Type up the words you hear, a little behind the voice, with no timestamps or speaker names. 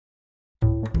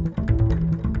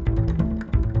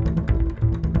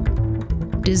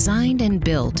Designed and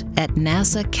built at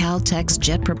NASA Caltech's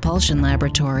Jet Propulsion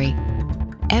Laboratory,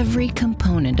 every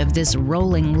component of this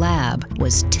rolling lab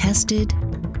was tested,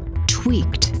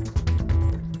 tweaked,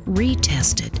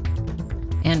 retested,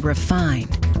 and refined.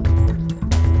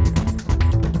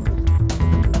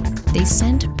 They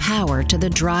sent power to the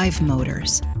drive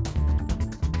motors,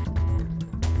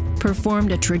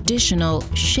 performed a traditional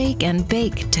shake and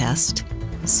bake test,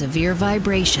 severe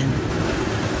vibration,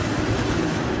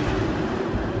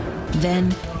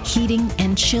 then heating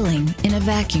and chilling in a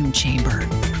vacuum chamber.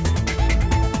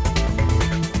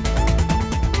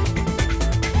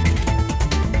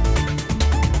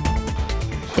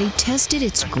 They tested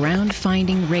its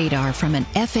ground-finding radar from an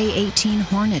FA-18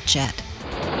 Hornet jet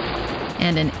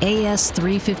and an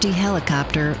AS-350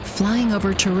 helicopter flying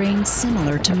over terrain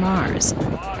similar to Mars.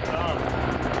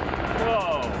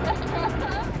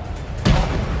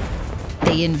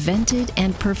 They invented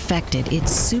and perfected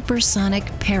its supersonic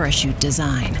parachute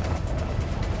design.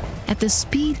 At the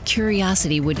speed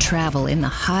Curiosity would travel in the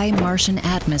high Martian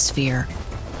atmosphere,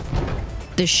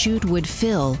 the chute would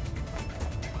fill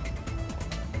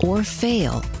or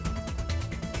fail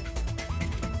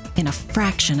in a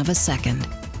fraction of a second.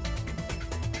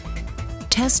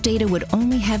 Test data would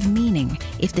only have meaning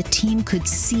if the team could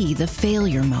see the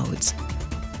failure modes.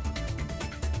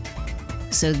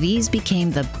 So these became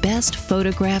the best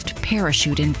photographed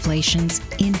parachute inflations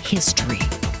in history.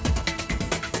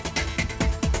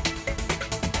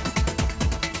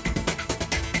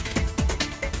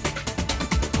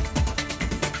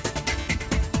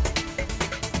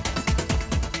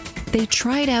 They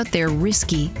tried out their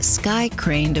risky sky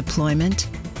crane deployment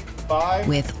 5,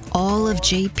 with all of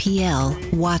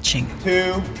JPL watching.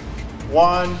 2,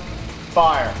 1,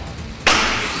 fire.